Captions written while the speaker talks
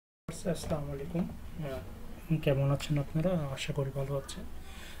আসসালামু আলাইকুম। কেমন আছেন আপনারা? আশা করি ভালো আছেন।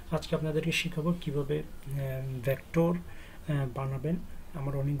 আজকে আপনাদেরকে শেখাবো কিভাবে ভেক্টর বানাবেন।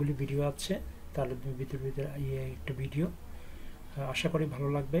 আমার অনেকগুলি ভিডিও আছে, তার ভিতরে একটা ভিডিও আশা করি ভালো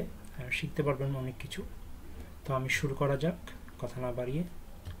লাগবে, শিখতে পারবেন অনেক কিছু। তো আমি শুরু করা যাক কথা না বাড়িয়ে।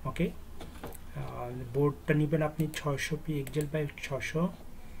 ওকে, বোর্ডটা নেবেন আপনি 600 পিক্সেল বাই 600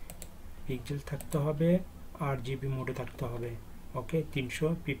 পিক্সেল থাকতে হবে, RGB মোডে থাকতে হবে। ওকে, 300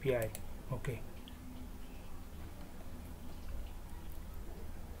 ppi। ওকে,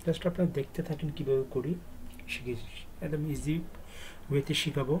 জাস্ট আপনারা দেখতে থাকেন কীভাবে করি, শিখেছি একদম ইজি ওয়েতে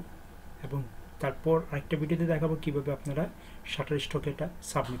শেখাবো। এবং তারপর আরেকটা ভিডিওতে দেখাবো কীভাবে আপনারা শাটার স্টকে এটা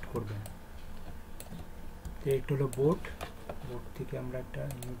সাবমিট করবেন। তো এটা হলো বোর্ড থেকে আমরা একটা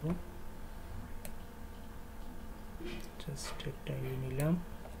নেব, জাস্ট একটা নিলাম।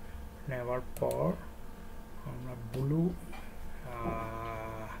 নেওয়ার পর আমরা ব্লু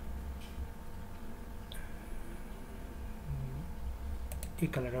এই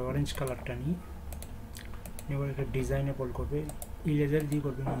কালার অরেঞ্জ কালারটা নিই। এবার একটা ডিজাইনেবল করবে, ইরেজার দিয়ে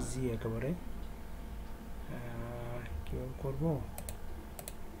করবেন, ইজি একেবারে। কীভাবে করবো,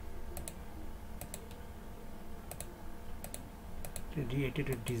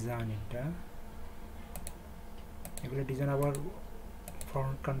 এটা ডিজাইন, এটা এগুলো ডিজাইন আবার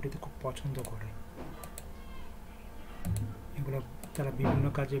ফরেন কান্ট্রিতে খুব পছন্দ করে, এগুলো তারা বিভিন্ন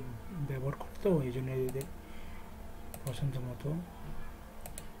কাজে ব্যবহার করে, তো এই জন্য এদের পছন্দ মতো।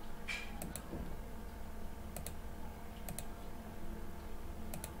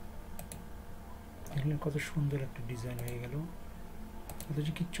 এখানে কত সুন্দর একটা ডিজাইন হয়ে গেল, অথচ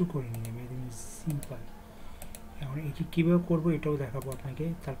কিচ্ছু করিনি আমি, একদম সিম্পল। এখন এটি কীভাবে করবো এটাও দেখাবো আপনাকে,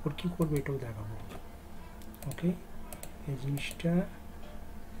 তারপর কি করবো এটাও দেখাবো। ওকে, এই জিনিসটা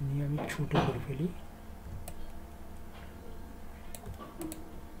নিয়ে আমি ছোটো করে ফেলি।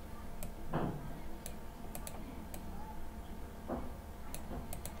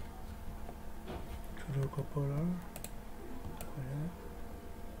 ছোটো কাপড়,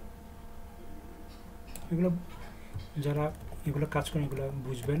 এগুলো যারা এগুলো কাজ করেন এগুলো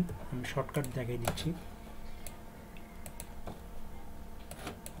বুঝবেন, আমি শর্টকাট দেখাই দিচ্ছি।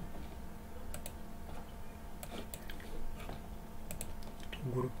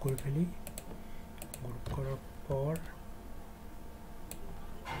 গ্রুপ করে ফেলি, গ্রুপ করার পর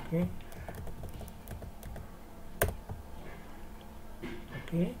ওকে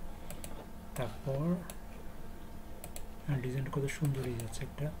ওকে, তারপর ডিজাইনটা কত সুন্দর হয়ে যাচ্ছে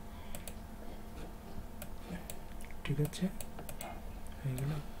একটা, ঠিক আছে। হয়ে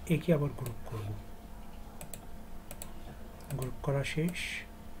গেল, একে আবার গ্রুপ করব, গ্রুপ করা শেষ।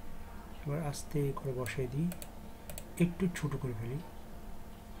 এবার আস্তে করে বসাই দিই, একটু ছোট করে ফেলি।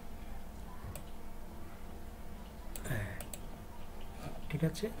 ঠিক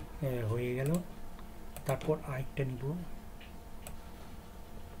আছে, হয়ে গেল। তারপর আরেকটা নিব,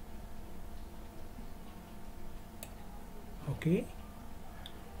 ওকে।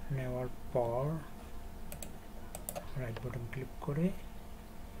 নেওয়ার পর রাইট বাটন ক্লিক করে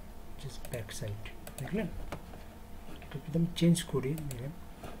জাস্ট ব্যাক সাইড, দেখলেন? তো একদম চেঞ্জ করি, দেখলেন?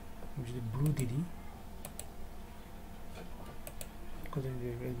 যদি ব্লু দিদি,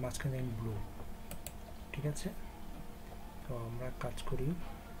 মাঝখানে ব্লু, ঠিক আছে। তো আমরা কাজ করি,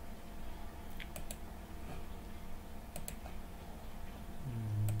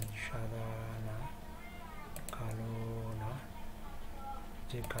 সাদা না, কালো না,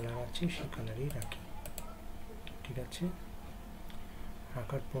 যে কালার আছে সেই কালারই রাখি, ঠিক আছে।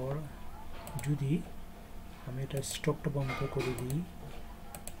 রাখার পর যদি আমি এটা স্টকটা বন্ধ করে দিই,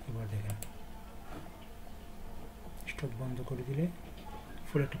 এবার দেখেন স্টক বন্ধ করে দিলে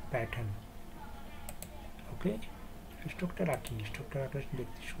ফুল একটা প্যাটার্ন। ওকে, স্টকটা রাখি, স্টকটা রাখলে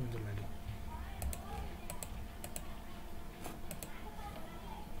দেখতে সুন্দর লাগে।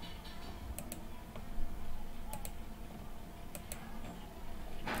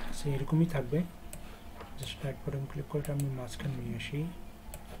 সে এরকমই থাকবে, জাস্ট রাইট বাটন ক্লিক করে আমি মাঝখানে নিয়ে আসি।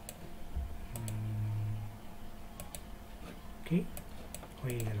 ওকে,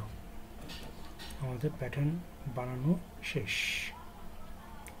 হয়ে গেল, আমাদের প্যাটার্ন বানানো শেষ,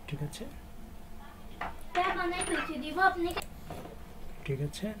 ঠিক আছে। ঠিক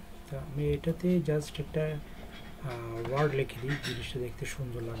আছে, তো আমি এটাতে জাস্ট একটা ওয়ার্ড লিখে দিই, জিনিসটা দেখতে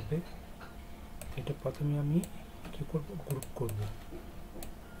সুন্দর লাগবে। এটা প্রথমে আমি কি করব, গ্রুপ করব,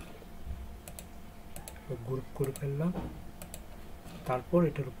 গ্রুপ করে ফেললাম। তারপর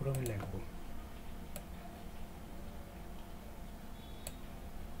এটার উপর আমি লিখব,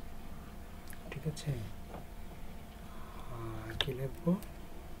 ঠিক আছে। কি লিখব,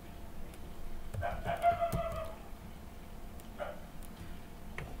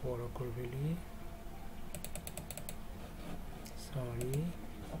 বড় করে ফেলি, সরি,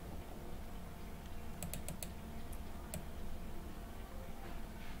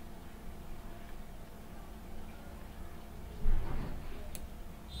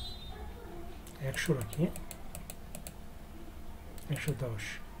 একশো রাখি, 110,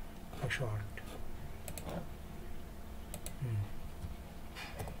 108।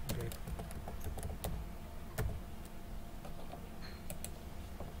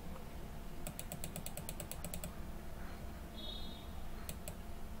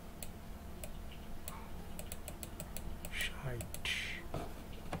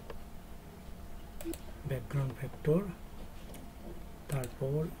 ব্যাকগ্রাউন্ড ভেক্টর,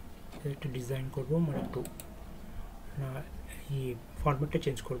 তারপর একটা ডিজাইন করব, মানে একটু না ফরম্যাটটা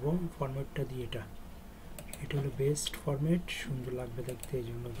চেঞ্জ করব, ফরম্যাটটা দিয়ে এটা হলো বেস্ট ফরম্যাট, সুন্দর লাগবে দেখতে, এই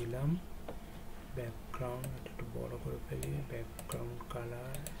জন্য দিলাম। ব্যাকগ্রাউন্ড এটা একটু বড় করে ফেলি, ব্যাকগ্রাউন্ড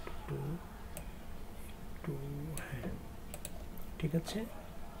কালার একটু হ্যাঁ ঠিক আছে।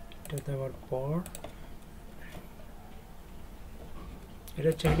 এটা দেওয়ার পর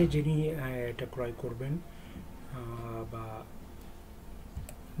এটা চাইলে যিনি এটা ক্রয় করবেন বা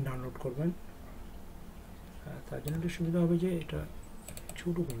ডাউনলোড করবেন তার জন্য একটা সুবিধা হবে যে এটা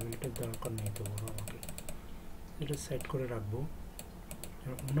ছোটো করবেন, এটা দরকার নেই তো বড়, আমাকে এটা সেট করে রাখবো,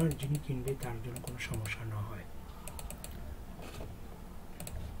 ওনার যিনি কিনবে তার জন্য কোনো সমস্যা না হয়।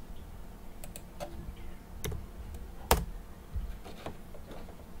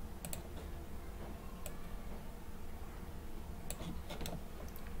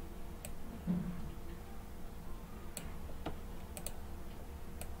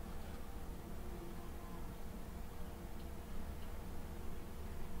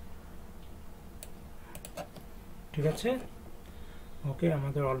 ঠিক আছে, ওকে,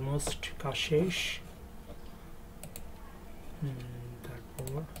 আমাদের অলমোস্ট কাজ শেষ।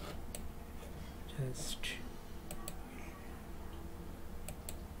 তারপর জাস্ট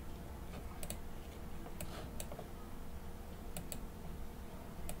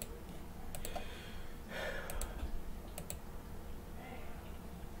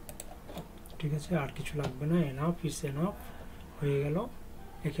ঠিক আছে, আর কিছু লাগবে না, এনাফ ইজ এনাফ হয়ে গেল।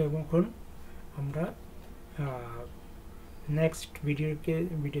 এখন আমরা নেক্সট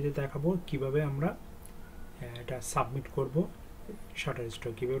ভিডিওতে দেখাবো কিভাবে আমরা এটা সাবমিট করব, শাটার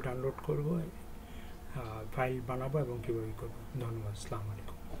স্টক কীভাবে ডাউনলোড করব, ফাইল বানাবো এবং কীভাবে করব। ধন্যবাদ, আসসালামু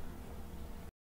আলাইকুম।